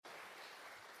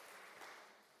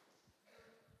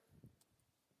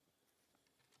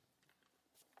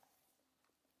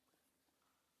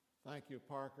Thank you,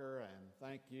 Parker, and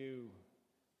thank you,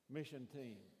 mission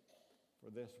team,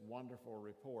 for this wonderful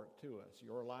report to us.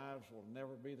 Your lives will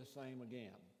never be the same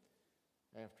again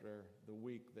after the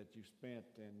week that you spent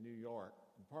in New York.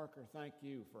 And Parker, thank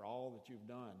you for all that you've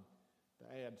done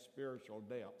to add spiritual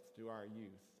depth to our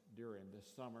youth during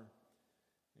this summer.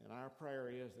 And our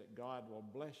prayer is that God will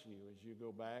bless you as you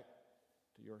go back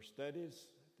to your studies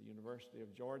at the University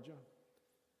of Georgia.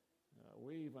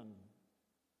 We even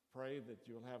pray that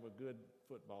you'll have a good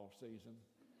football season,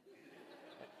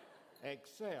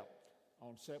 except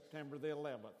on September the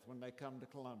 11th when they come to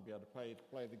Columbia to play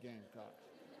the Gamecocks.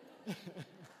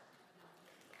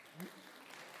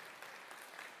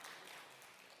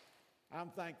 I'm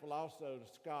thankful also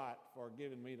to Scott for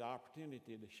giving me the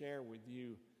opportunity to share with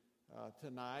you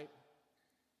tonight.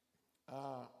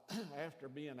 After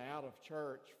being out of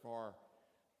church for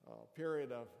a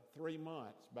period of 3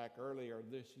 months back earlier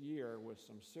this year with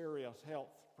some serious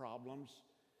health problems,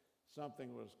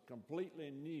 something was completely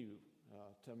new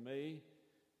to me.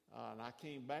 And I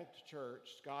came back to church.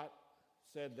 Scott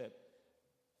said that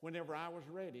whenever I was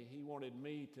ready, he wanted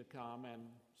me to come and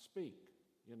speak,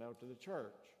 to the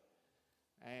church.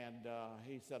 And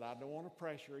he said, I don't want to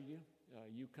pressure you.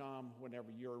 You come whenever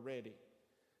you're ready.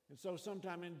 And so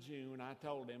sometime in June, I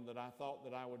told him that I thought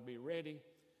that I would be ready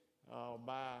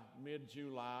by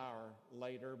mid-July or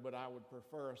later, but I would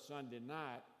prefer a Sunday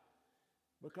night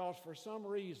because for some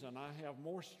reason I have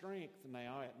more strength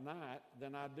now at night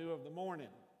than I do of the morning.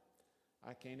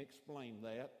 I can't explain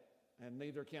that, and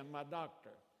neither can my doctor,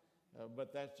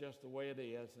 but that's just the way it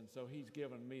is, and so he's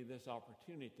given me this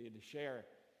opportunity to share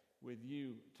with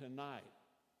you tonight.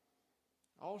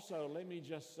 Also, let me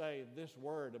just say this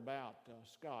word about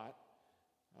Scott.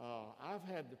 I've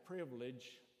had the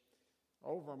privilege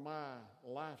over my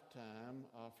lifetime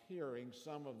of hearing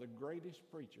some of the greatest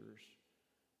preachers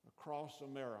across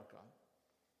America,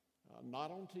 not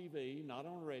on TV, not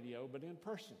on radio, but in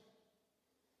person.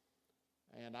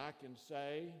 And I can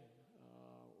say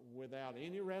without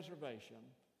any reservation,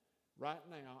 right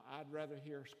now, I'd rather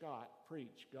hear Scott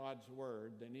preach God's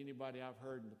Word than anybody I've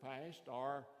heard in the past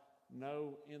or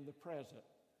know in the present.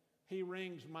 He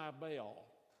rings my bell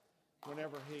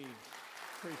whenever he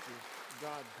preaches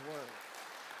God's Word.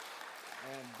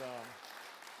 And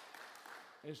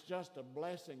it's just a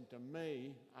blessing to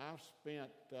me. I've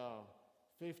spent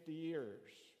 50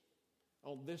 years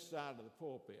on this side of the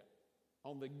pulpit,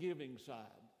 on the giving side.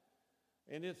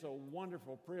 And it's a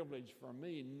wonderful privilege for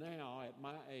me now at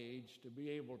my age to be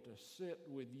able to sit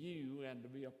with you and to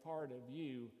be a part of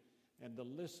you and to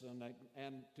listen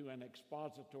and to an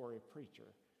expository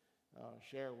preacher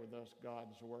share with us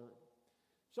God's Word.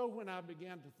 So when I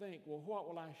began to think, well, what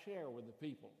will I share with the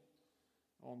people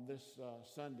on this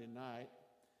Sunday night,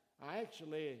 I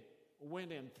actually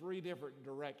went in 3 different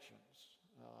directions.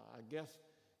 I guess,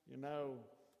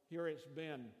 here it's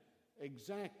been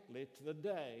exactly to the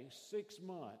day 6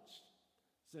 months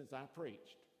since I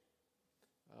preached.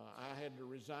 I had to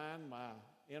resign my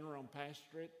interim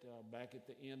pastorate back at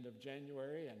the end of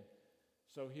January, and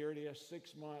so here it is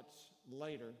 6 months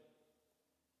later.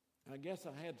 I guess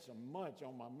I had so much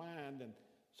on my mind and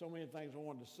so many things I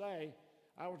wanted to say,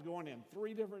 I was going in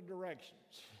 3 different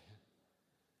directions.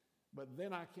 But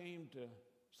then I came to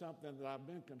something that I've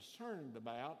been concerned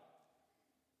about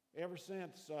ever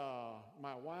since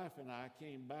my wife and I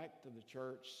came back to the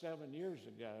church 7 years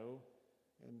ago.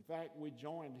 In fact, we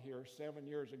joined here 7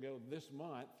 years ago this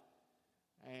month,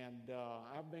 and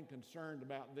I've been concerned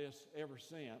about this ever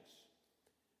since.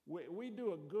 We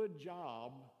do a good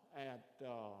job at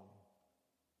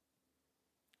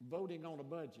voting on a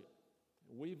budget.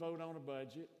 We vote on a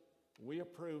budget, we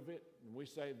approve it, and we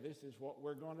say this is what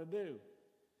we're going to do.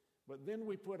 But then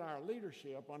we put our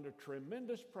leadership under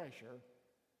tremendous pressure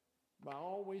by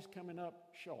always coming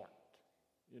up short,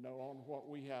 on what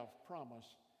we have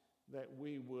promised that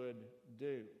we would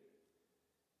do.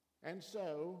 And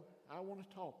so I want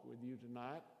to talk with you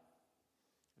tonight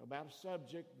about a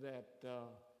subject that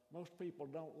most people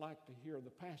don't like to hear the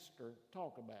pastor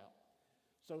talk about.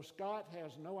 So Scott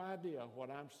has no idea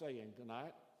what I'm saying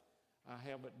tonight. I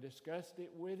haven't discussed it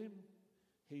with him.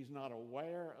 He's not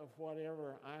aware of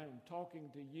whatever I am talking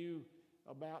to you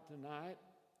about tonight.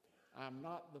 I'm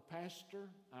not the pastor.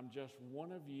 I'm just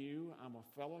one of you. I'm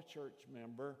a fellow church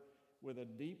member with a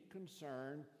deep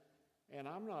concern, and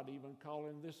I'm not even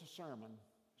calling this a sermon.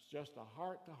 It's just a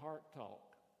heart-to-heart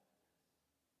talk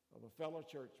of a fellow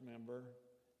church member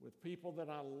with people that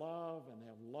I love and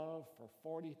have loved for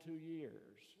 42 years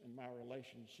in my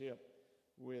relationship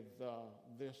with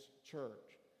this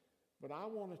church. But I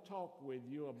want to talk with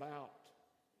you about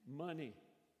money.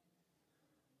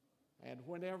 And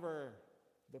whenever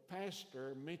the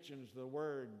pastor mentions the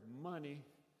word money,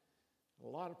 a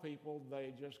lot of people,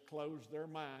 they just close their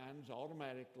minds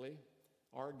automatically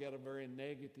or get a very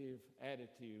negative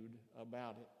attitude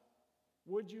about it.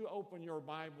 Would you open your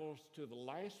Bibles to the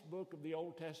last book of the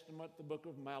Old Testament, the book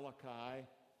of Malachi? I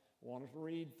want to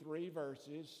read 3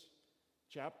 verses.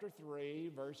 Chapter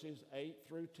 3, verses 8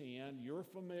 through 10. You're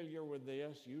familiar with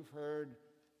this. You've heard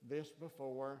this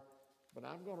before. But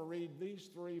I'm going to read these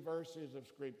 3 verses of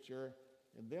Scripture,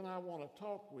 and then I want to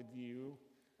talk with you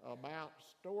about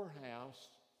storehouse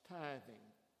tithing.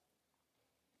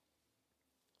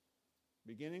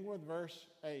 Beginning with verse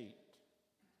 8,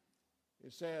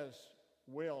 it says,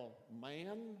 "Will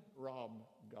man rob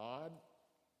God?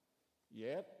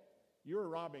 Yet you're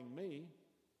robbing me.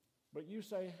 But you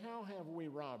say, how have we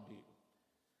robbed you?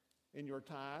 In your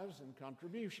tithes and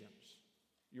contributions.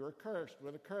 You're cursed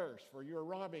with a curse, for you're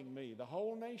robbing me, the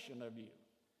whole nation of you.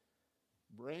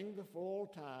 Bring the full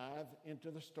tithe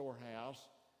into the storehouse,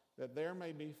 that there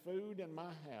may be food in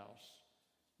my house,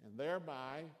 and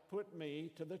thereby put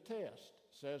me to the test,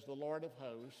 says the Lord of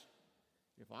hosts,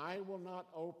 if I will not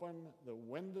open the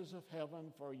windows of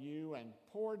heaven for you and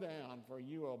pour down for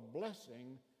you a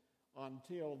blessing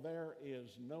until there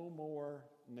is no more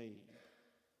need."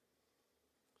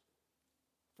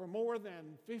 For more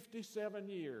than 57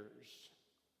 years,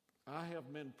 I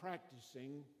have been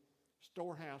practicing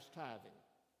storehouse tithing.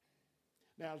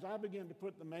 Now, as I began to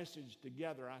put the message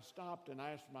together, I stopped and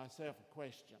asked myself a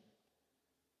question.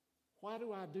 Why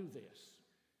do I do this?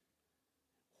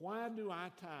 Why do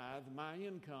I tithe my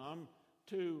income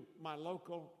to my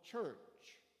local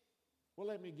church? Well,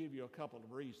 let me give you a couple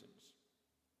of reasons.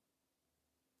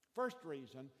 First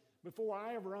reason, before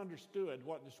I ever understood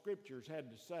what the Scriptures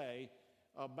had to say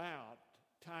about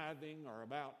tithing or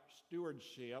about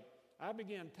stewardship, I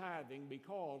began tithing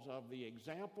because of the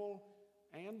example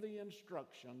and the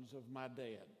instructions of my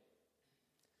dad.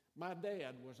 My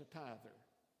dad was a tither.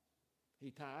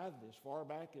 He tithed as far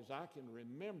back as I can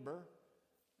remember,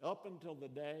 up until the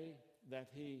day that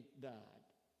he died.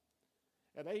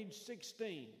 At age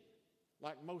 16,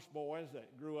 like most boys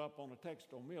that grew up on a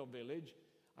textile mill village,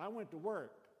 I went to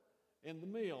work in the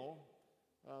mill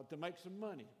to make some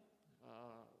money.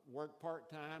 Worked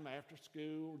part-time after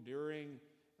school during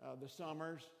the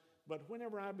summers. But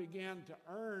whenever I began to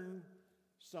earn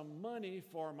some money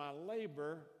for my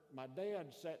labor, my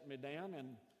dad sat me down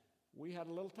and we had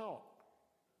a little talk.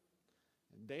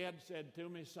 And Dad said to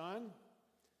me, "Son,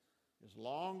 as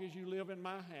long as you live in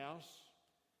my house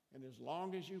and as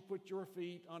long as you put your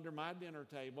feet under my dinner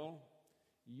table,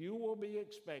 you will be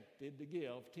expected to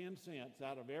give 10 cents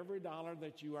out of every dollar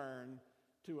that you earn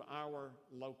to our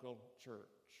local church."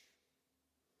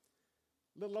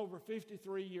 A little over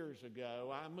 53 years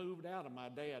ago, I moved out of my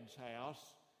dad's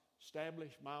house,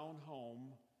 established my own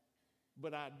home,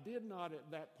 but I did not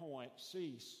at that point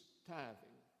cease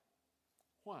tithing.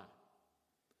 Why?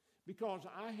 Because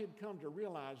I had come to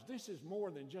realize this is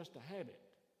more than just a habit.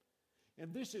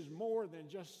 And this is more than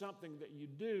just something that you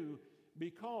do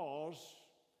because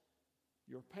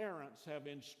your parents have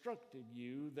instructed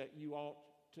you that you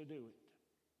ought to do it.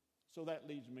 So that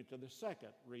leads me to the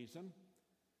second reason.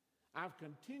 I've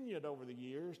continued over the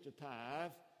years to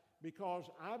tithe because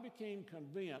I became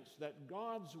convinced that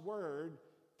God's Word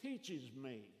teaches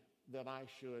me that I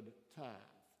should tithe.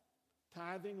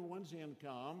 Tithing one's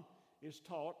income is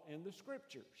taught in the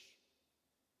Scriptures.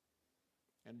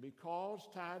 And because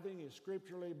tithing is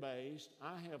scripturally based,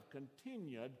 I have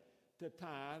continued to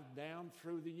tithe down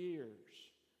through the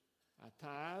years. I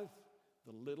tithe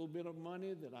the little bit of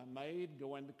money that I made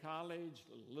going to college,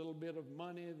 the little bit of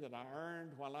money that I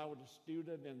earned while I was a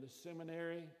student in the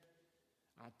seminary.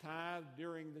 I tithed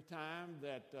during the time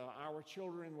that our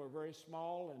children were very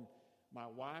small and my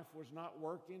wife was not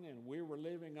working and we were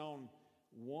living on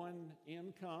one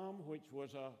income, which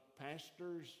was a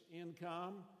pastor's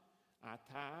income. I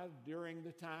tithed during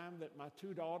the time that my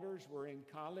 2 daughters were in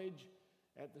college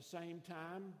at the same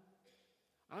time.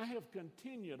 I have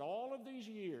continued all of these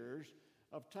years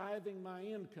of tithing my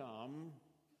income,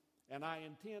 and I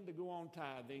intend to go on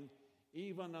tithing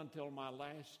even until my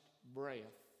last breath.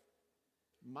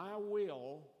 My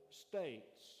will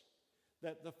states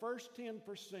that the first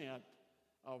 10%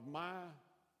 of my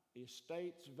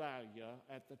estate's value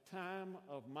at the time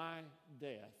of my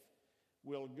death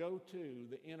will go to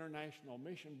the International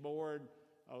Mission Board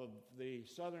of the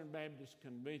Southern Baptist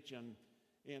Convention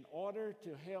in order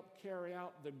to help carry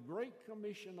out the Great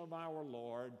Commission of our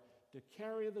Lord to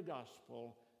carry the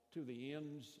gospel to the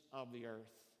ends of the earth.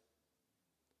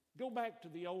 Go back to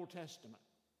the Old Testament.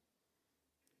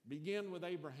 Begin with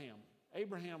Abraham.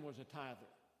 Abraham was a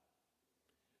tither.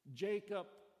 Jacob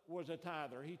was a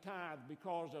tither. He tithed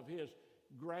because of his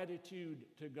gratitude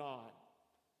to God.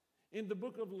 In the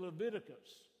book of Leviticus,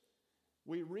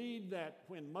 we read that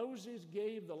when Moses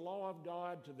gave the law of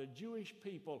God to the Jewish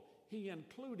people, he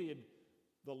included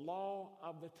the law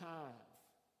of the tithe.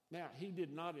 Now, he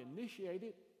did not initiate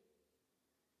it.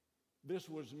 This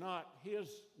was not his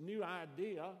new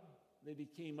idea that he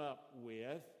came up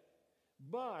with,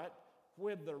 but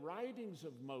with the writings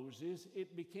of Moses,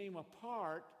 it became a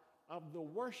part of the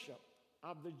worship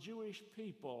of the Jewish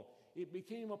people. It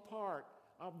became a part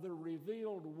of the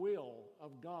revealed will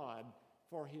of God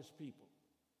for his people.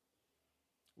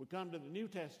 We come to the New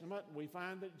Testament and we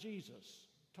find that Jesus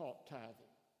taught tithing.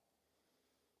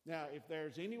 Now, if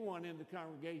there's anyone in the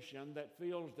congregation that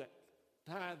feels that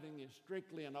tithing is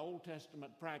strictly an Old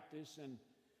Testament practice and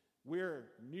we're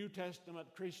New Testament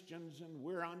Christians and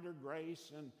we're under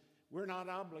grace and we're not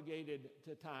obligated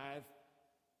to tithe,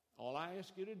 all I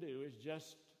ask you to do is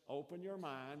just open your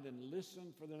mind and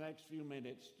listen for the next few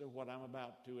minutes to what I'm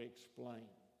about to explain.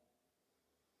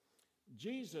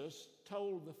 Jesus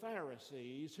told the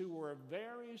Pharisees, who were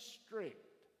very strict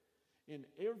in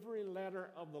every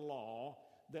letter of the law,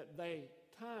 that they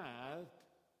tithed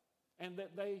and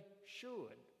that they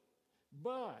should.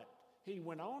 But he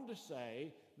went on to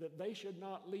say that they should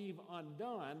not leave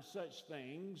undone such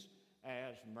things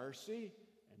as mercy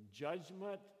and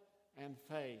judgment and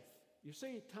faith. You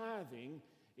see, tithing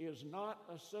is not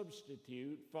a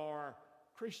substitute for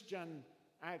Christian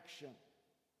action.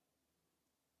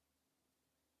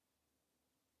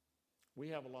 We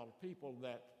have a lot of people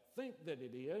that think that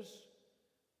it is,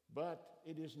 but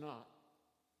it is not.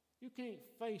 You can't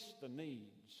face the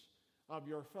needs of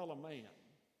your fellow man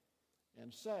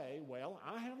and say, well,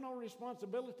 I have no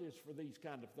responsibilities for these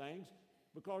kind of things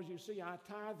because, you see, I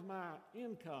tithe my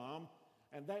income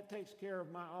and that takes care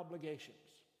of my obligations.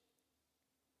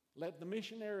 Let the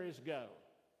missionaries go.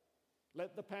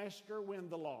 Let the pastor win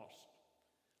the lost.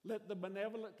 Let the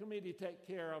benevolent committee take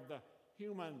care of the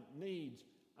human needs.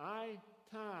 I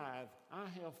tithe. I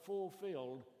have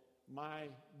fulfilled my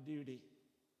duty.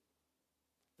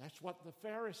 That's what the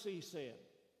Pharisee said.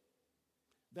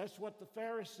 That's what the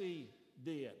Pharisee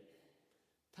did.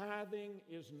 Tithing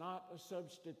is not a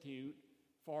substitute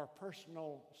for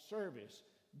personal service,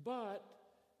 but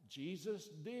Jesus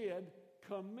did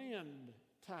commend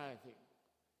tithing.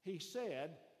 He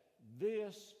said,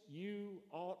 this you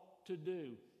ought to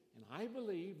do. And I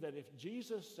believe that if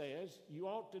Jesus says you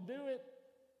ought to do it,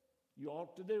 you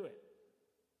ought to do it.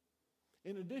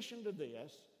 In addition to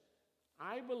this,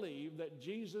 I believe that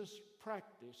Jesus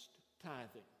practiced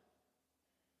tithing.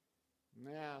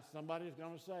 Now, somebody's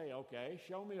going to say, okay,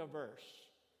 show me a verse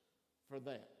for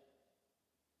that.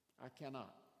 I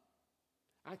cannot.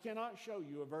 I cannot show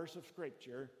you a verse of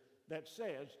Scripture that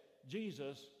says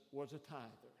Jesus was a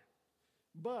tither.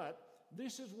 But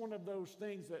this is one of those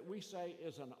things that we say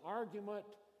is an argument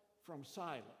from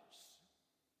silence.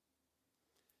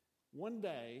 One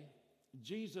day,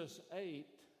 Jesus ate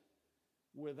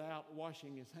without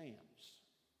washing his hands,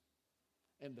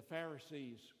 and the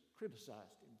Pharisees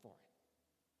criticized him for it.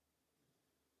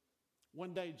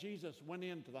 One day, Jesus went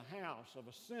into the house of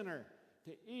a sinner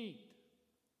to eat,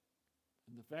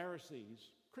 and the Pharisees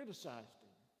criticized him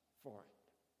for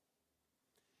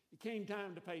it. It came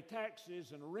time to pay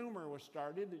taxes, and a rumor was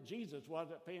started that Jesus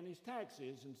wasn't paying his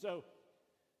taxes, and so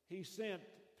he sent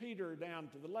Peter down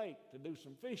to the lake to do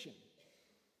some fishing.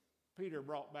 Peter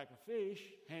brought back a fish,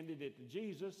 handed it to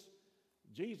Jesus.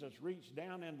 Jesus reached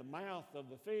down in the mouth of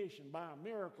the fish and by a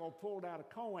miracle pulled out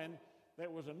a coin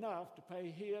that was enough to pay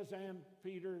his and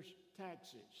Peter's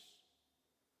taxes.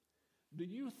 Do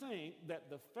you think that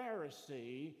the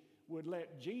Pharisee would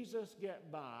let Jesus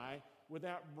get by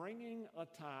without bringing a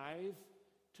tithe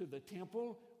to the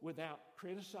temple, without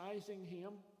criticizing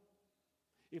him?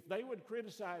 If they would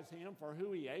criticize him for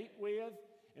who he ate with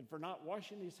and for not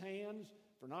washing his hands,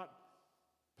 for not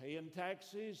paying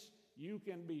taxes, you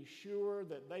can be sure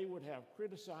that they would have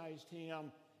criticized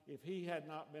him if he had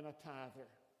not been a tither.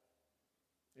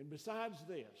 And besides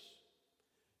this,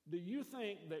 do you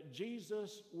think that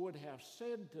Jesus would have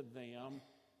said to them,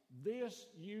 this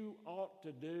you ought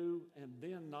to do, and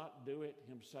then not do it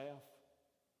himself?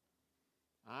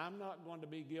 I'm not going to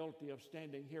be guilty of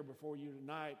standing here before you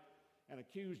tonight and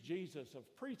accuse Jesus of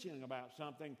preaching about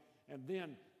something and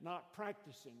then not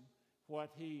practicing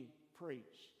what he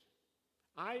preached.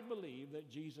 I believe that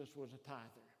Jesus was a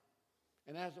tither.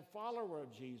 And as a follower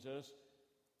of Jesus,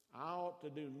 I ought to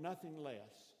do nothing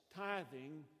less.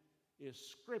 Tithing is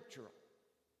scriptural.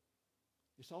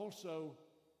 It's also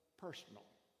personal.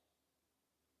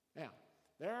 Now,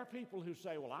 there are people who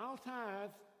say, well, I'll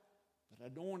tithe but I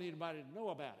don't want anybody to know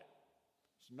about it.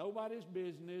 It's nobody's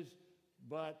business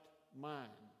but mine.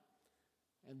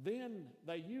 And then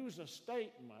they use a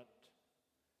statement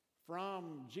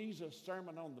from Jesus'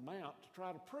 Sermon on the Mount to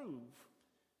try to prove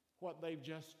what they've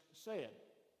just said.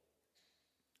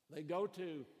 They go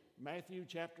to Matthew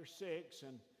chapter 6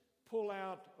 and pull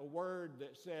out a word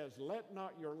that says, "Let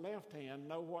not your left hand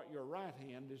know what your right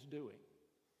hand is doing."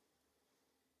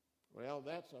 Well,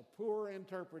 that's a poor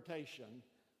interpretation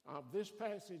of this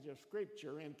passage of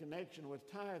Scripture in connection with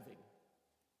tithing.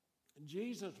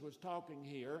 Jesus was talking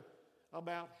here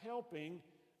about helping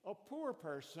a poor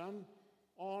person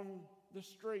on the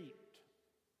street.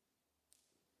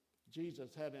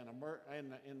 Jesus had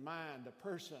in mind a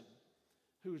person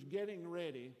who's getting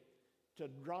ready to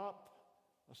drop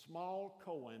a small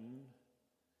coin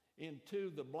into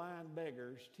the blind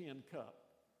beggar's tin cup.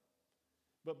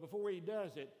 But before he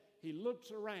does it, he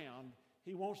looks around.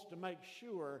 He wants to make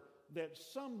sure that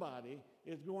somebody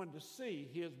is going to see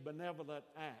his benevolent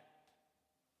act.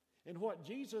 And what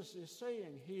Jesus is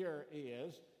saying here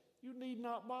is, you need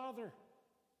not bother.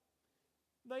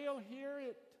 They'll hear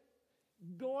it.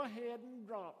 Go ahead and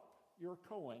drop your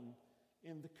coin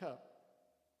in the cup.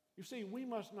 You see, we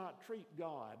must not treat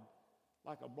God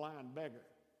like a blind beggar.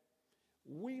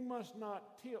 We must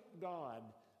not tip God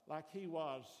like he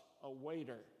was a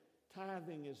waiter.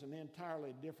 Tithing is an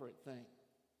entirely different thing.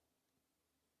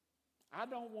 I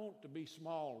don't want to be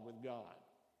small with God.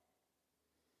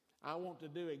 I want to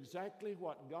do exactly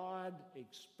what God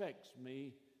expects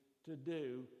me to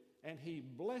do, and he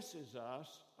blesses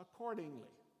us accordingly.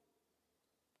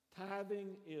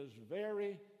 Tithing is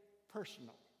very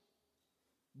personal,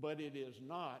 but it is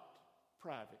not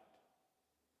private.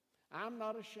 I'm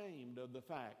not ashamed of the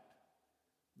fact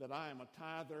that I am a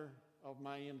tither of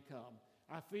my income.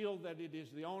 I feel that it is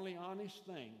the only honest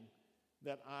thing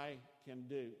that I can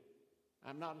do.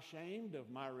 I'm not ashamed of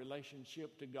my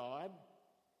relationship to God.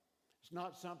 It's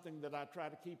not something that I try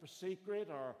to keep a secret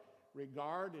or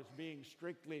regard as being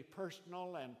strictly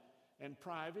personal and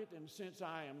private. And since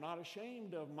I am not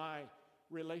ashamed of my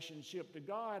relationship to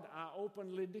God, I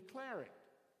openly declare it.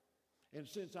 And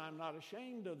since I'm not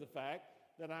ashamed of the fact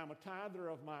that I'm a tither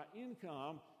of my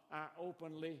income, I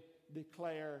openly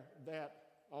declare that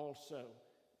also.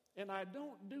 And I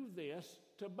don't do this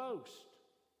to boast.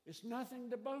 It's nothing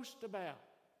to boast about.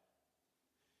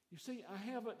 You see, I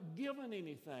haven't given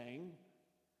anything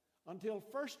until,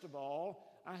 first of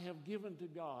all, I have given to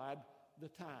God the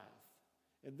tithe.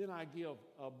 And then I give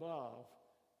above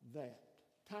that.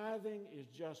 Tithing is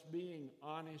just being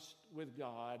honest with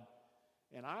God.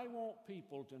 And I want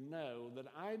people to know that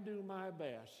I do my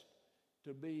best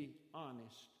to be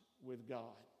honest with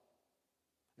God.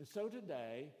 And so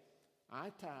today, I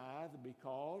tithe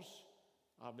because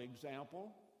of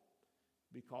example,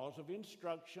 because of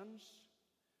instructions,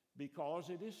 because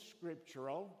it is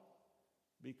scriptural,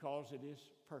 because it is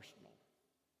personal.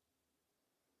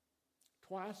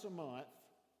 Twice a month,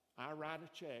 I write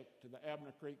a check to the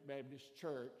Abner Creek Baptist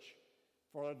Church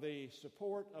for the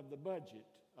support of the budget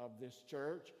of this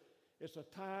church. It's a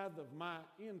tithe of my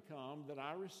income that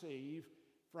I receive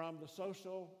from the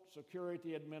Social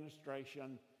Security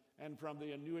Administration and from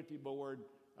the Annuity Board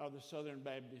of the Southern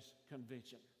Baptist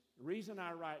Convention. The reason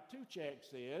I write two checks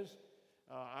is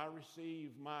I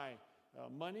receive my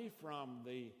money from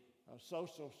the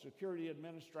Social Security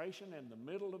Administration in the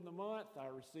middle of the month. I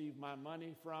receive my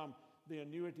money from the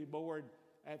Annuity Board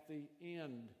at the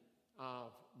end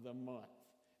of the month.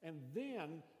 And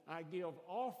then I give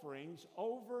offerings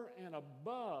over and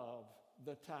above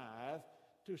the tithe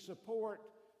to support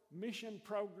mission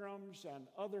programs and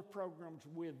other programs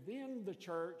within the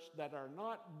church that are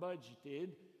not budgeted,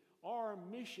 or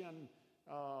mission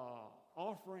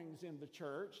offerings in the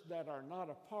church that are not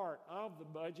a part of the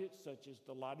budget, such as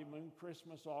the Lottie Moon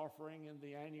Christmas offering and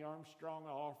the Annie Armstrong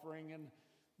offering and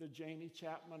the Janie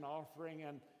Chapman offering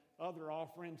and other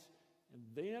offerings. And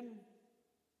then,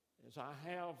 as I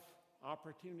have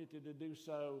opportunity to do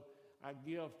so, I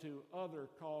give to other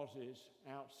causes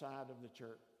outside of the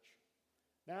church.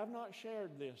 Now, I've not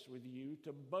shared this with you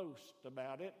to boast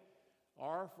about it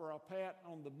or for a pat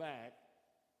on the back.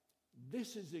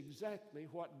 This is exactly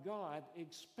what God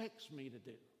expects me to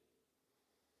do.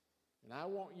 And I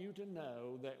want you to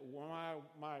know that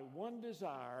my one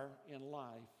desire in life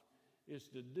is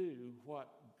to do what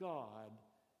God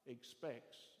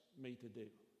expects me to do.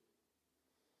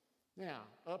 Now,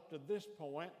 up to this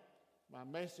point, my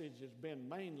message has been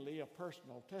mainly a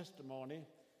personal testimony.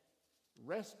 The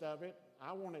rest of it,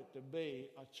 I want it to be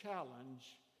a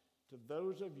challenge to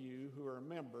those of you who are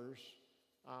members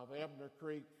of Abner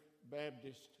Creek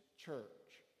Baptist Church.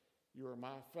 You are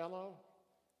my fellow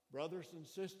brothers and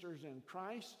sisters in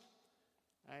Christ,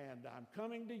 and I'm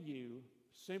coming to you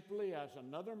simply as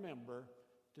another member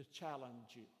to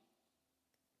challenge you.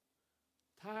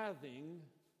 Tithing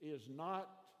is not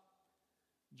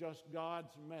just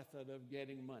God's method of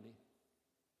getting money.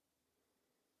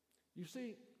 You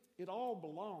see, it all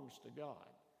belongs to God.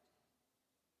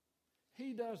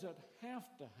 He doesn't have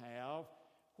to have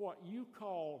what you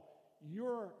call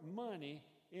your money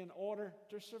in order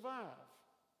to survive.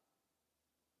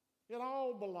 It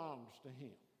all belongs to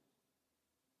Him.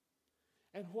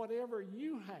 And whatever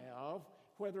you have,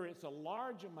 whether it's a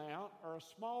large amount or a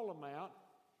small amount,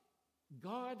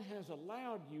 God has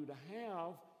allowed you to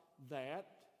have that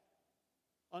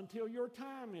until your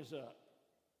time is up.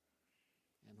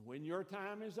 And when your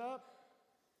time is up,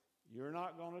 you're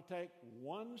not going to take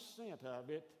 1 cent of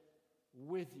it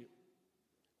with you.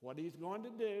 What He's going to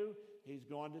do, He's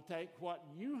going to take what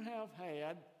you have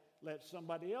had, let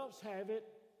somebody else have it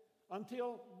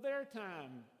until their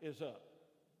time is up.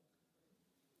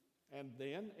 And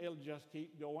then it'll just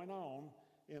keep going on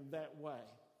in that way.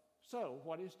 So,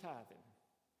 what is tithing?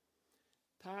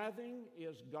 Tithing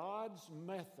is God's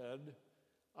method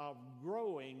of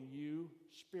growing you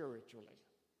spiritually.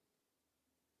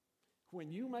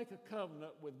 When you make a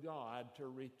covenant with God to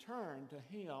return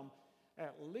to Him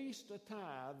at least a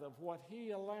tithe of what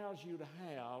He allows you to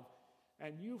have,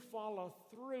 and you follow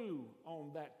through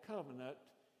on that covenant,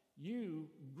 you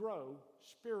grow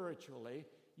spiritually.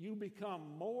 You become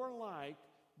more like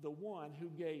the one who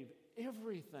gave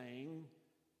everything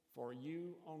for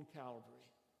you on Calvary.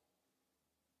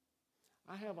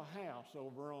 I have a house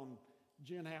over on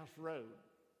Gin House Road,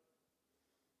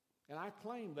 and I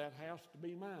claim that house to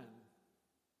be mine.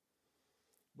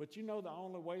 But you know the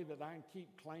only way that I can keep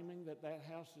claiming that that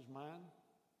house is mine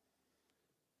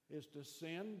is to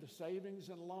send the savings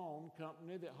and loan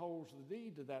company that holds the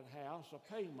deed to that house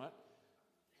a payment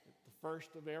at the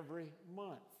first of every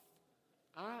month.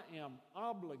 I am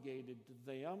obligated to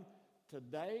them.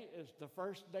 Today is the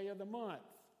first day of the month.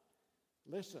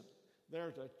 Listen,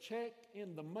 there's a check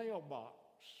in the mailbox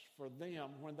for them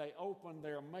when they open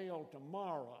their mail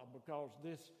tomorrow, because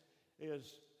this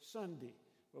is Sunday.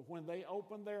 But when they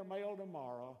open their mail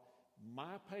tomorrow,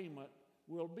 my payment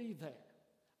will be there.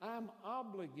 I'm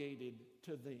obligated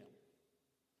to them.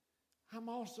 I'm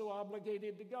also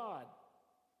obligated to God.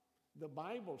 The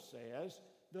Bible says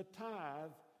the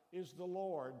tithe is the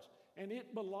Lord's, and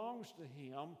it belongs to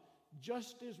Him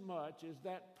just as much as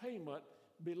that payment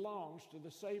belongs to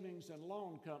the savings and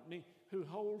loan company who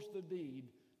holds the deed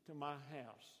to my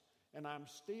house. And I'm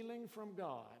stealing from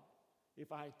God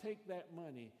if I take that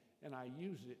money and I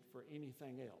use it for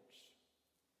anything else.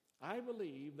 I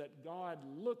believe that God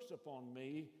looks upon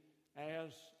me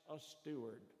as a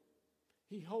steward.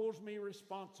 He holds me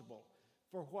responsible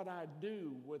for what I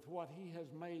do with what He has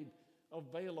made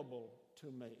available to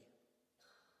me.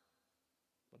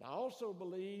 But I also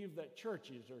believe that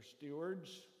churches are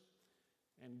stewards,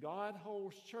 and God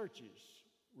holds churches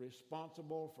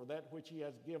responsible for that which He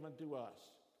has given to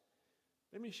us.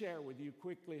 Let me share with you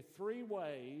quickly 3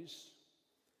 ways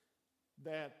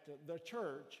that the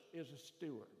church is a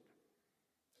steward.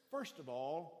 First of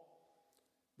all,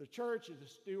 the church is a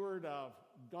steward of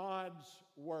God's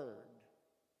Word.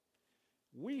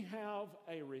 We have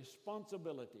a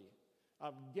responsibility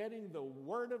of getting the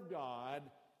Word of God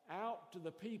out to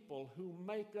the people who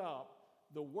make up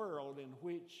the world in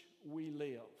which we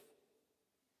live.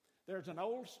 There's an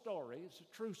old story, it's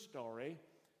a true story,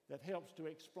 that helps to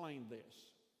explain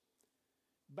this.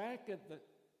 Back at the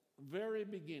very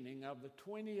beginning of the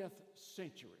 20th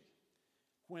century,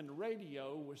 when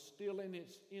radio was still in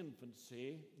its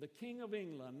infancy, the King of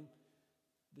England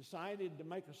decided to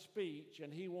make a speech,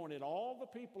 and he wanted all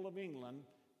the people of England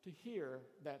to hear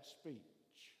that speech.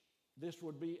 This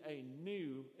would be a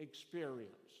new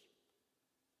experience.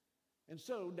 And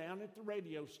so down at the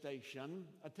radio station,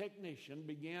 a technician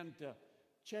began to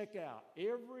check out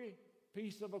every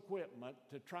piece of equipment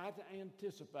to try to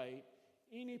anticipate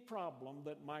any problem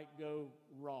that might go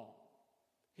wrong.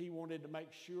 He wanted to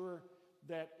make sure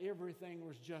that everything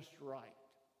was just right.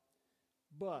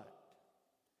 But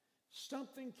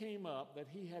something came up that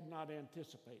he had not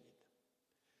anticipated.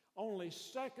 Only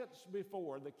seconds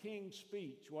before the king's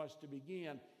speech was to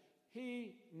begin,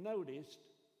 he noticed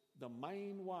the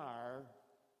main wire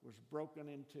was broken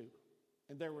in two,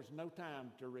 and there was no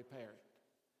time to repair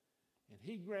it. And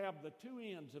he grabbed the 2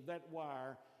 ends of that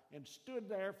wire and stood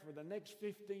there for the next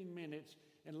 15 minutes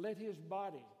and let his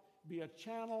body be a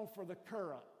channel for the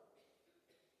current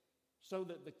so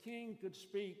that the king could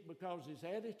speak, because his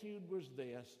attitude was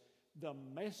this: the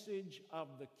message of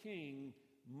the king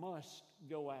must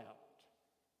go out.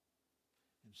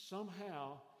 And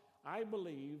somehow, I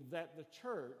believe that the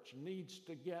church needs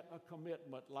to get a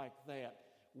commitment like that.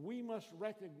 We must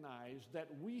recognize that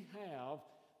we have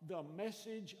the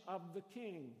message of the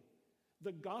King,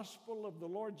 the gospel of the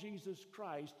Lord Jesus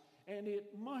Christ, and it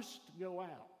must go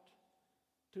out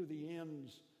to the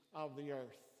ends of the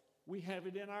earth. We have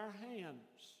it in our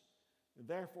hands.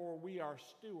 Therefore, we are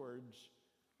stewards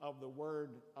of the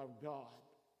Word of God.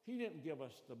 He didn't give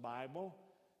us the Bible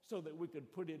so that we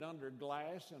could put it under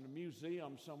glass in a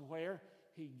museum somewhere.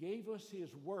 He gave us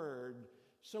His Word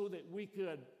so that we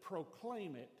could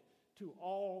proclaim it to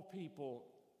all people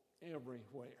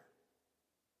everywhere.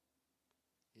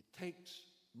 It takes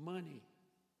money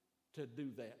to do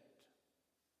that,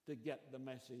 to get the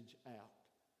message out.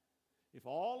 If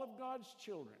all of God's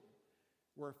children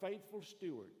were faithful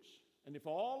stewards, and if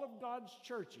all of God's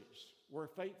churches were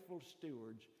faithful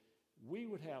stewards, we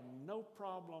would have no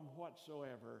problem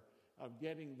whatsoever of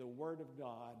getting the Word of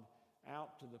God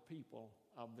out to the people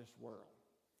of this world.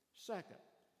 Second,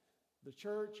 the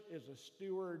church is a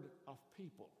steward of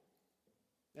people.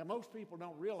 Now, most people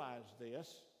don't realize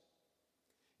this.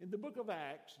 In the book of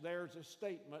Acts, there's a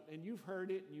statement, and you've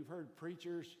heard it, and you've heard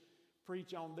preachers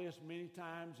preach on this many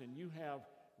times, and you have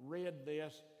read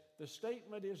this. The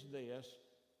statement is this: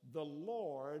 the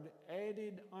Lord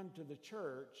added unto the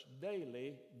church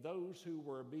daily those who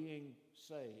were being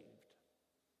saved.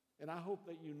 And I hope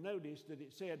that you noticed that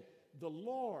it said, the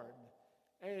Lord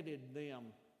added them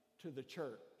to the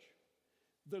church.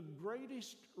 The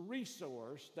greatest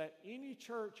resource that any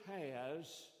church has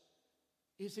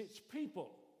is its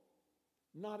people,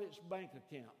 not its bank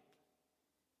account.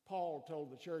 Paul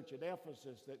told the church at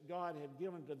Ephesus that God had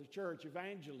given to the church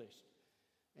evangelists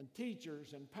and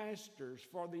teachers and pastors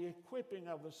for the equipping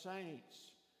of the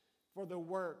saints, for the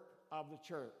work of the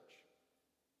church.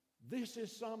 This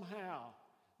is somehow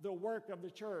the work of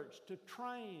the church, to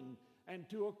train and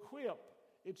to equip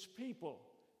its people.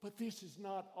 But this is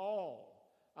not all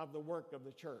of the work of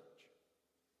the church.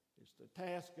 It's the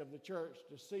task of the church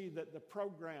to see that the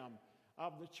program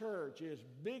of the church is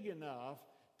big enough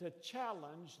to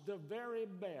challenge the very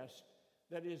best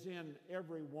that is in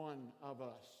every one of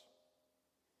us.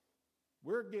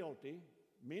 We're guilty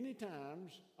many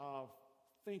times of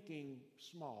thinking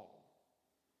small,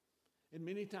 and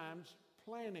many times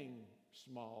planning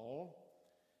small,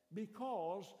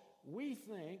 because we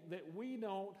think that we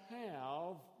don't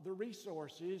have the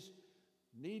resources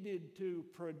needed to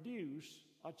produce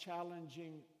a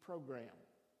challenging program.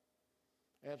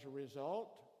 As a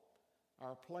result,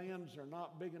 our plans are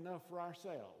not big enough for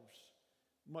ourselves,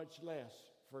 much less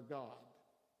for God.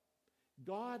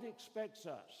 God expects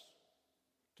us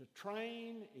to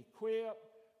train, equip,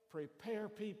 prepare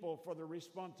people for the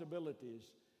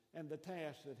responsibilities and the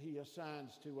tasks that He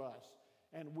assigns to us.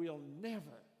 And we'll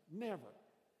never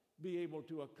be able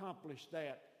to accomplish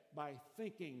that by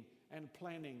thinking and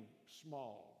planning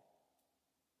small.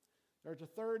 There's a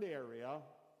third area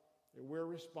that we're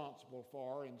responsible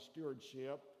for in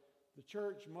stewardship. The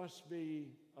church must be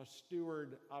a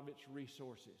steward of its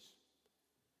resources.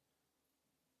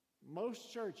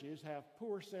 Most churches have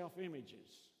poor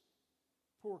self-images,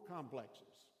 poor complexes.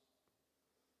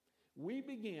 We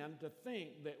begin to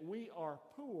think that we are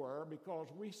poor because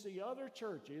we see other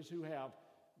churches who have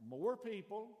more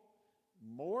people,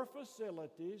 more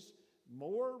facilities,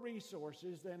 more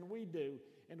resources than we do.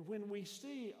 And when we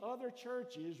see other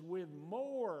churches with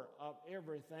more of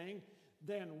everything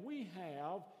than we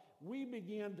have, we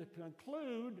begin to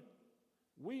conclude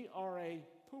we are a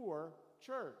poor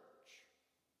church.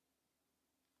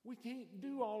 We can't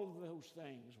do all of those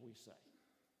things, we say.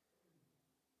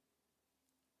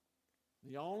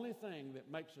 The only thing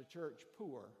that makes a church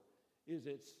poor is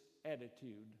its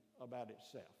attitude about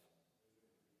itself.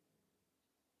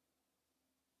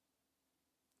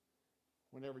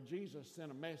 Whenever Jesus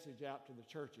sent a message out to the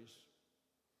churches,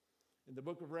 in the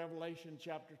book of Revelation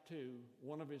chapter 2,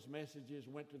 one of his messages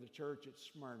went to the church at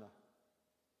Smyrna.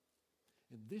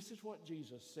 And this is what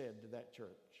Jesus said to that church: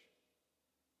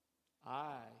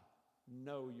 I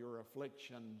know your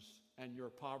afflictions and your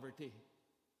poverty,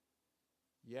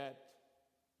 yet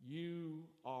you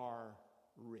are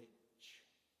rich.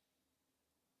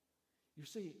 You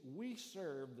see, we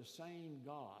serve the same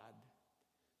God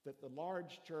that the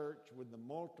large church with the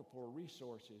multiple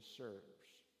resources serves.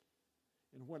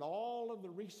 And when all of the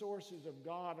resources of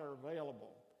God are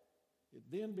available, it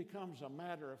then becomes a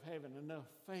matter of having enough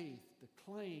faith to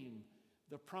claim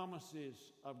the promises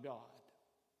of God.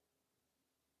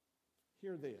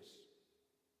 Hear this: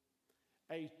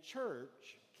 a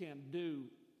church can do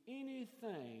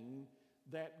anything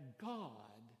that God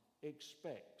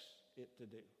expects it to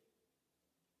do.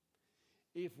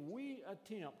 If we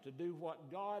attempt to do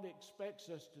what God expects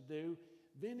us to do,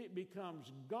 then it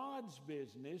becomes God's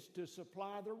business to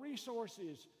supply the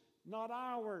resources, not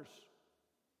ours.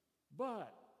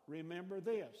 But remember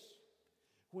this,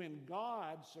 when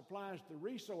God supplies the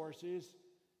resources,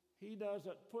 He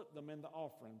doesn't put them in the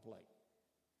offering plate.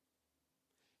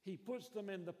 He puts them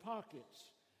in the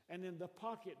pockets and in the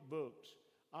pocketbooks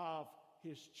of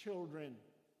His children.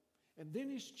 And then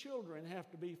His children have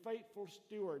to be faithful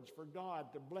stewards for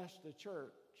God to bless the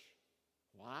church.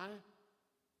 Why?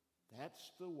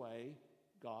 That's the way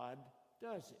God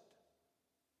does it.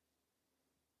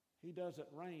 He doesn't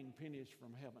rain pennies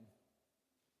from heaven.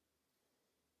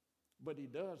 But He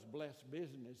does bless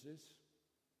businesses.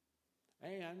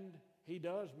 And He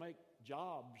does make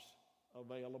jobs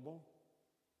available.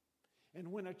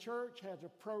 And when a church has a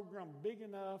program big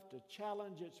enough to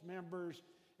challenge its members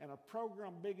and a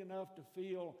program big enough to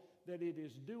feel that it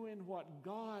is doing what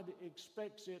God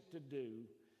expects it to do,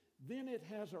 then it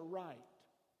has a right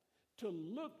to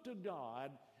look to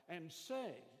God and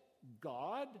say,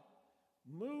 God,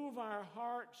 move our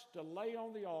hearts to lay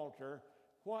on the altar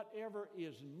whatever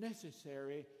is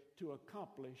necessary to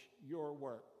accomplish your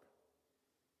work.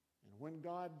 And when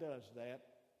God does that,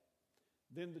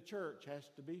 then the church has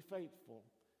to be faithful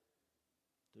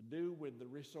to do with the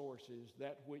resources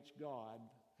that which God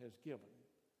has given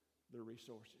the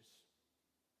resources.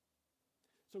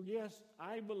 So yes,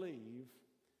 I believe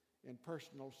in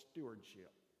personal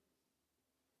stewardship.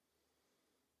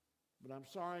 But I'm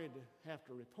sorry to have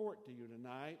to report to you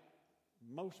tonight,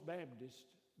 most Baptists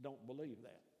don't believe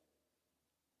that.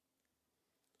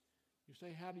 You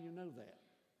say, how do you know that?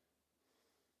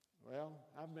 Well,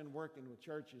 I've been working with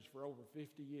churches for over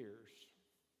 50 years.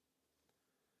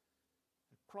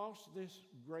 Across this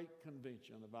great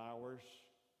convention of ours,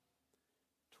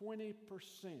 20%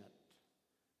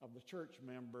 of the church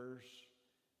members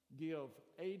give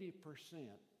 80%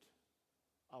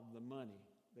 of the money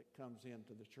that comes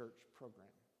into the church program.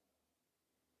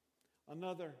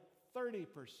 Another 30%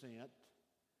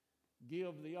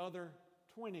 give the other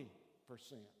 20%.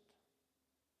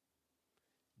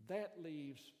 That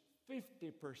leaves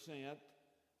 50%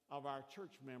 of our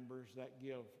church members that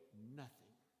give nothing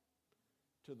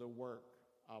to the work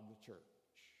of the church.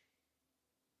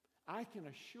 I can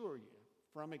assure you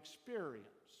from experience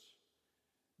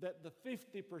that the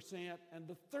 50% and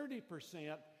the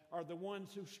 30% are the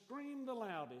ones who scream the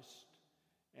loudest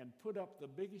and put up the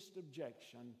biggest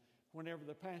objection whenever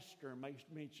the pastor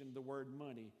mentioned the word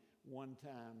money one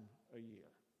time a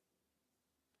year.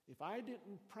 If I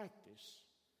didn't practice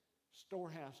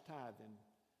Storehouse Tithing,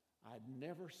 I'd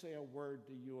never say a word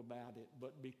to you about it,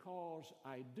 but because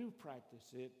I do practice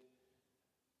it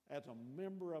as a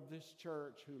member of this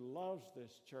church who loves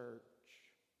this church,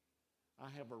 I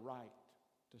have a right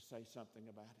to say something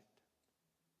about it.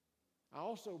 I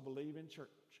also believe in church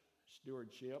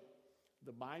stewardship.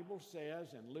 The Bible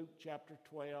says in Luke chapter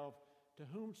 12, to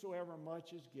whomsoever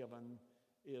much is given,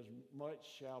 is much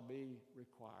shall be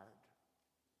required.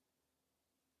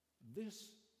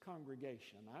 This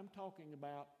congregation, I'm talking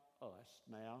about us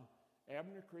now,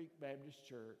 Abner Creek Baptist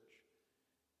Church,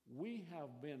 we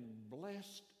have been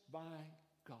blessed by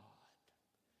God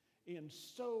in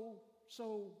so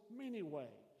many ways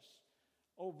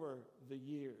over the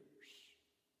years.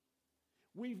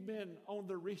 We've been on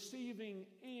the receiving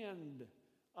end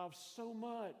of so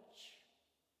much.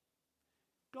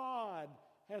 God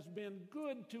has been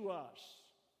good to us,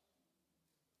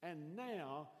 and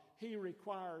now He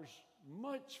requires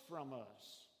much from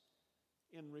us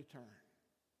in return.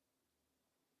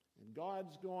 And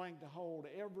God's going to hold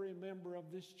every member of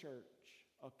this church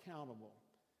accountable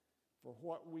for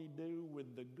what we do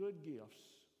with the good gifts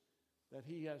that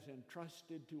He has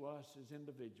entrusted to us as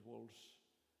individuals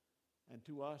and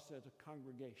to us as a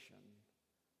congregation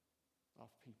of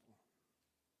people.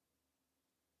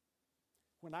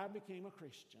 When I became a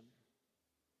Christian,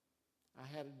 I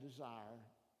had a desire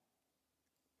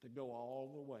to go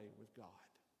all the way with God.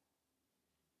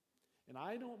 And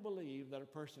I don't believe that a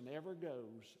person ever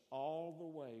goes all the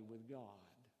way with God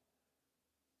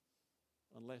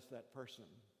unless that person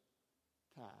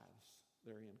tithes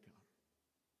their income.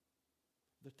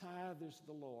 The tithe is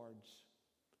the Lord's.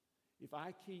 If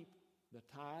I keep the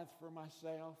tithe for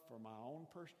myself, for my own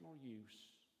personal use,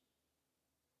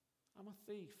 I'm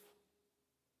a thief.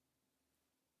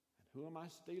 And who am I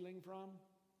stealing from?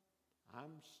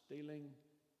 I'm stealing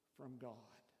from God.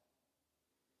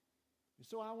 And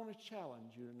so I want to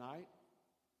challenge you tonight.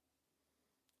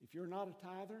 If you're not a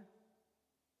tither,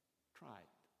 try it.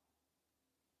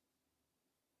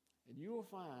 And you will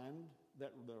find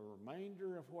that the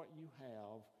remainder of what you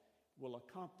have will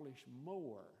accomplish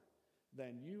more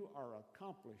than you are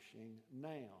accomplishing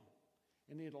now.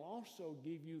 And it'll also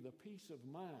give you the peace of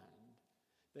mind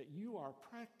that you are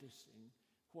practicing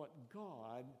what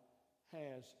God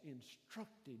has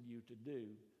instructed you to do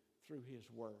through His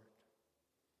Word.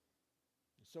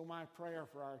 So my prayer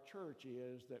for our church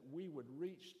is that we would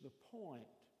reach the point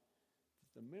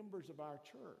that the members of our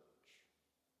church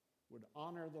would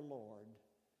honor the Lord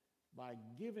by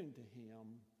giving to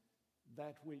Him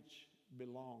that which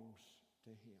belongs to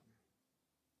Him.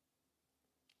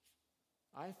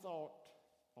 I thought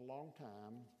a long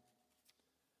time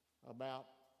about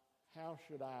how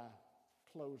should I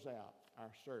close out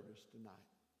our service tonight.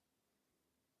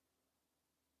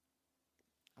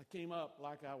 I came up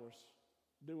like I was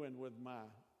doing with my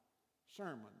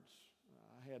sermons.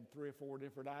 I had 3 or 4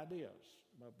 different ideas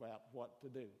about what to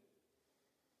do.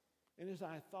 And as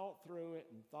I thought through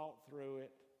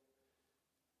it,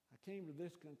 I came to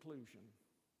this conclusion.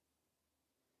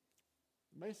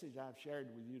 The message I've shared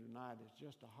with you tonight is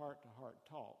just a heart-to-heart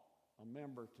talk, a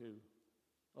member to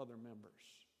other members.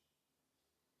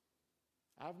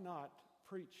 I've not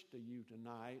preached to you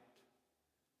tonight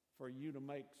for you to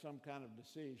make some kind of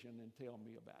decision and tell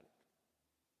me about it.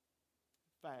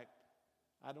 In fact,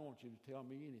 I don't want you to tell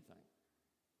me anything.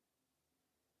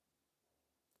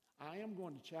 I am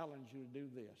going to challenge you to do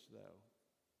this, though.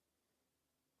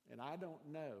 And I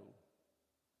don't know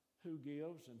who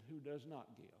gives and who does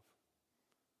not give.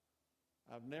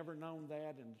 I've never known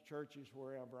that in the churches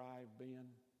wherever I've been.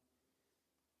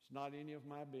 It's not any of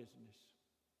my business.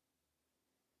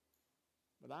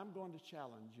 But I'm going to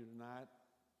challenge you tonight,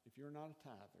 if you're not a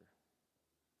tither.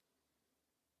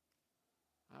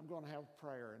 I'm going to have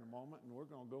prayer in a moment, and we're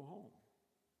going to go home.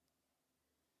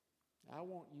 I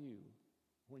want you,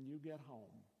 when you get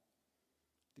home,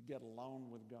 to get alone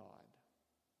with God.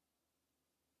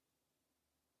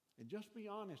 And just be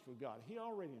honest with God. He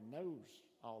already knows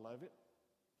all of it.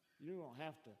 You don't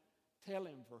have to tell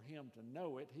Him for Him to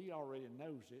know it. He already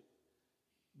knows it.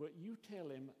 But you tell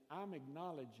Him, I'm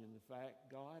acknowledging the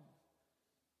fact, God,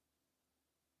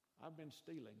 I've been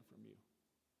stealing from you.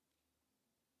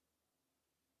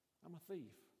 I'm a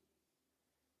thief.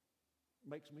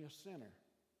 Makes me a sinner.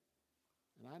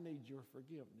 And I need your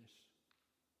forgiveness.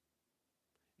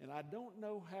 And I don't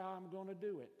know how I'm going to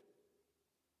do it.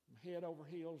 I'm head over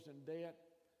heels in debt.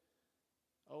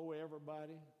 Owe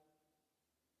everybody.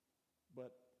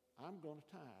 But I'm going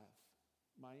to tithe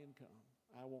my income.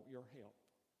 I want your help.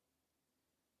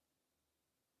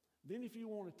 Then if you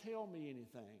want to tell me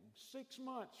anything, 6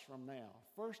 months from now,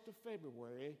 1st of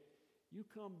February, you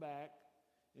come back,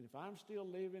 and if I'm still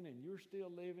living and you're still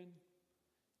living,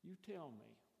 you tell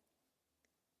me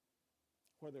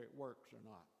whether it works or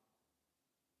not.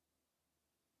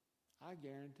 I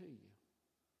guarantee you,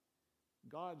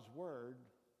 God's Word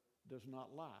does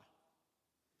not lie.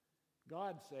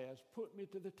 God says, put me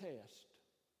to the test.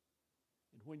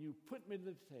 And when you put me to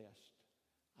the test,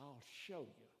 I'll show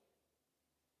you.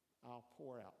 I'll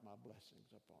pour out my blessings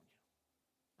upon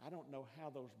you. I don't know how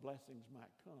those blessings might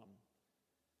come,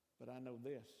 but I know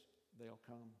this, they'll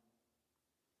come.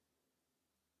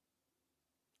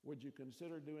 Would you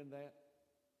consider doing that?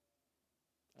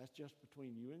 That's just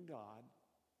between you and God.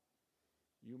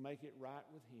 You make it right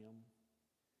with Him.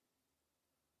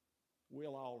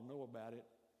 We'll all know about it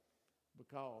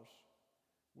because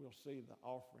we'll see the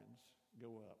offerings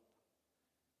go up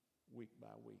week by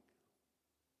week.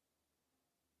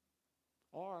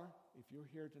 Or if you're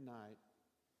here tonight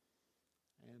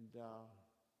and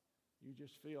you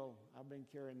just feel, I've been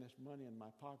carrying this money in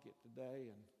my pocket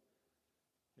today and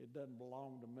it doesn't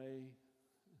belong to me,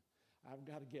 I've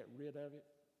got to get rid of it.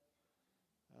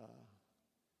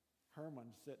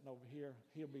 Herman's sitting over here.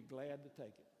 He'll be glad to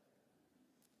take it.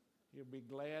 He'll be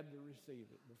glad to receive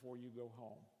it before you go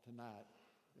home tonight.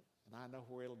 And I know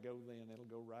where it'll go then. It'll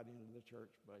go right into the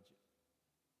church budget.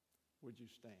 Would you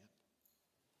stand?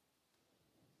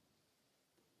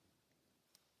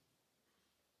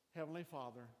 Heavenly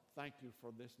Father, thank you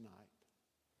for this night.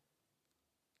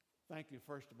 Thank you,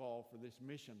 first of all, for this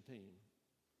mission team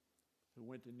who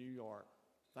went to New York.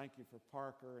 Thank you for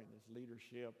Parker and his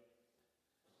leadership.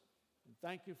 And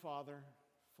thank you, Father,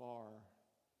 for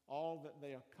all that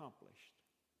they accomplished.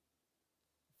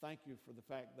 Thank you for the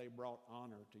fact they brought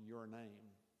honor to your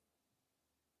name.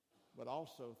 But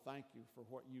also thank you for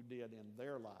what you did in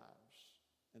their lives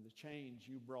and the change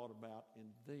you brought about in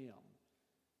them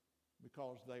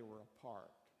because they were a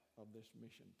part of this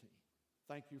mission team.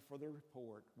 Thank you for the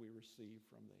report we received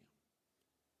from them.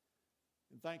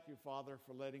 And thank you, Father,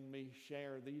 for letting me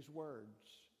share these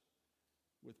words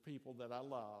with people that I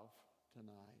love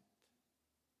tonight.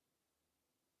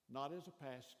 Not as a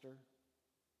pastor,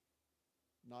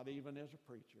 not even as a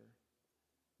preacher,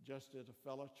 just as a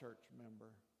fellow church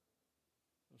member,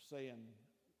 of saying,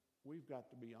 we've got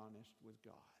to be honest with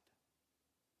God.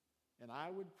 And I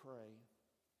would pray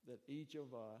that each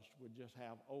of us would just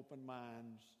have open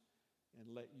minds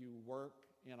and let you work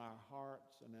in our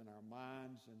hearts and in our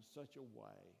minds in such a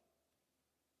way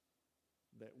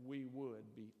that we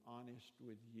would be honest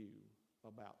with you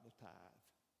about the tithe.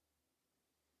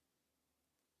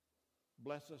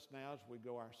 Bless us now as we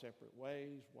go our separate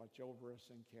ways. Watch over us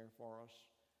and care for us.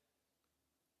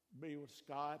 Be with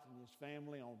Scott and his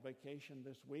family on vacation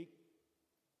this week.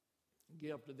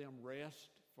 Give to them rest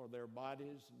for their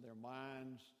bodies and their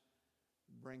minds.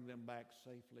 Bring them back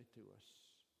safely to us.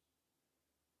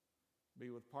 Be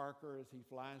with Parker as he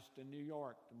flies to New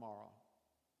York tomorrow.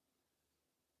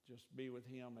 Just be with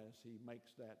him as he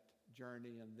makes that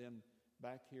journey and then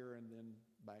back here and then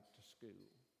back to school.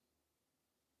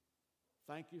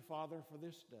 Thank you, Father, for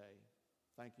this day.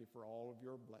 Thank you for all of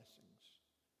your blessings.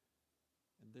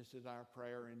 And this is our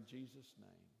prayer in Jesus'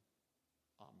 name.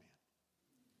 Amen.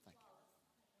 Thank you.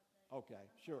 Okay,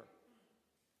 sure.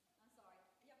 I'm sorry.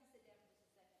 Y'all can sit down for just a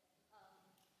second.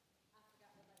 I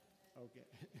forgot to let you know. Okay.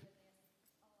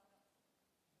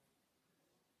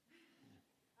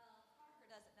 Parker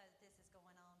doesn't know that this is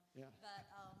going on. Yeah. But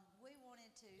we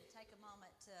wanted to take a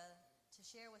moment to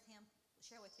share with him,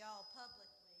 share with y'all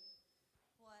publicly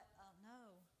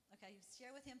share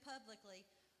with him publicly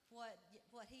what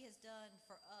he has done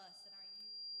for us and our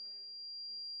youth group this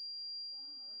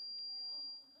summer.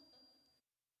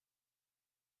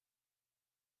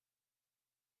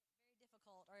 Very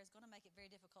difficult, or is going to make it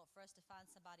very difficult for us to find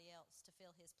somebody else to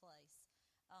fill his place.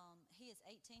 He is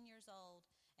 18 years old,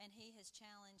 and he has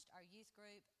challenged our youth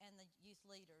group and the youth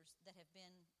leaders that have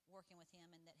been working with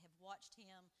him and that have watched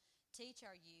him teach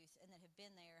our youth and that have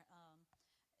been there.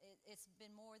 It's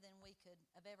been more than we could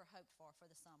have ever hoped for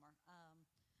the summer.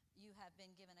 You have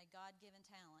been given a God-given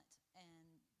talent, and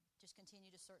just continue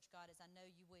to search God, as I know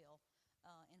you will,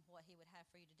 in what he would have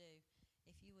for you to do.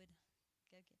 If you would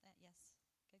go get that. Yes,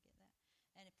 go get that.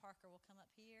 And if Parker will come up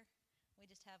here, we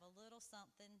just have a little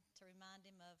something to remind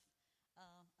him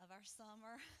of our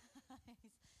summer.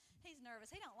 he's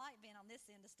nervous. He don't like being on this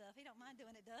end of stuff. He don't mind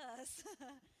doing it to us.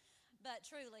 But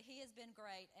truly, he has been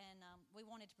great, and we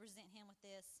wanted to present him with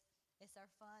this. It's our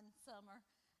fun summer,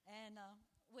 and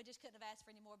we just couldn't have asked for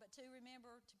any more. But to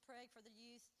remember to pray for the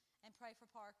youth and pray for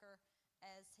Parker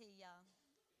as he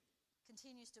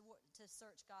continues to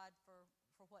search God for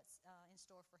what's in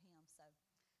store for him. So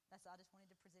that's all. I just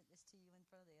wanted to present this to you in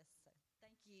front of this. So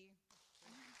thank you.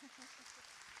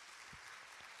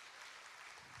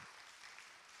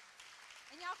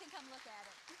 And y'all can come look at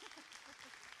it.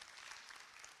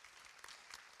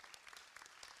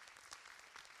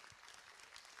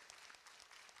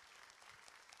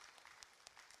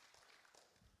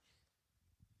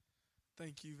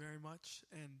 Thank you very much,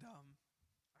 and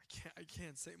I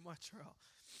can't say much or I'll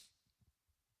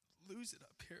lose it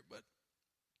up here. But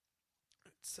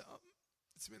it's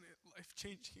been a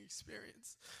life-changing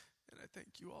experience, and I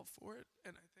thank you all for it.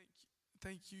 And I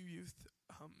thank you, youth,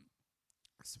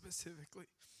 specifically.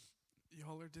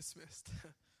 Y'all are dismissed.